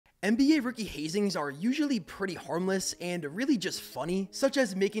NBA rookie hazings are usually pretty harmless and really just funny, such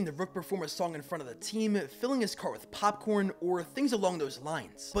as making the rook perform a song in front of the team, filling his car with popcorn, or things along those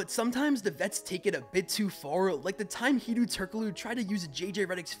lines. But sometimes the vets take it a bit too far, like the time Hedo Turkoglu tried to use JJ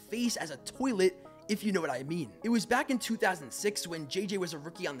Redick's face as a toilet, if you know what I mean. It was back in 2006 when JJ was a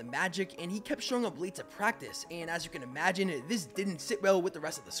rookie on the Magic and he kept showing up late to practice, and as you can imagine, this didn't sit well with the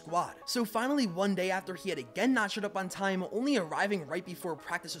rest of the squad. So finally, one day after he had again not showed up on time, only arriving right before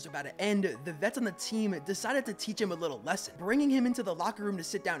practice was about to end, the vets on the team decided to teach him a little lesson, bringing him into the locker room to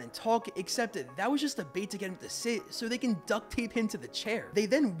sit down and talk, except that was just a bait to get him to sit so they can duct tape him to the chair. They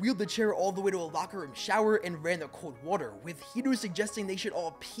then wheeled the chair all the way to a locker room shower and ran the cold water, with Hedo suggesting they should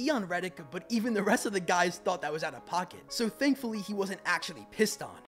all pee on Redick, but even the rest of the guys thought that was out of pocket, so thankfully he wasn't actually pissed on.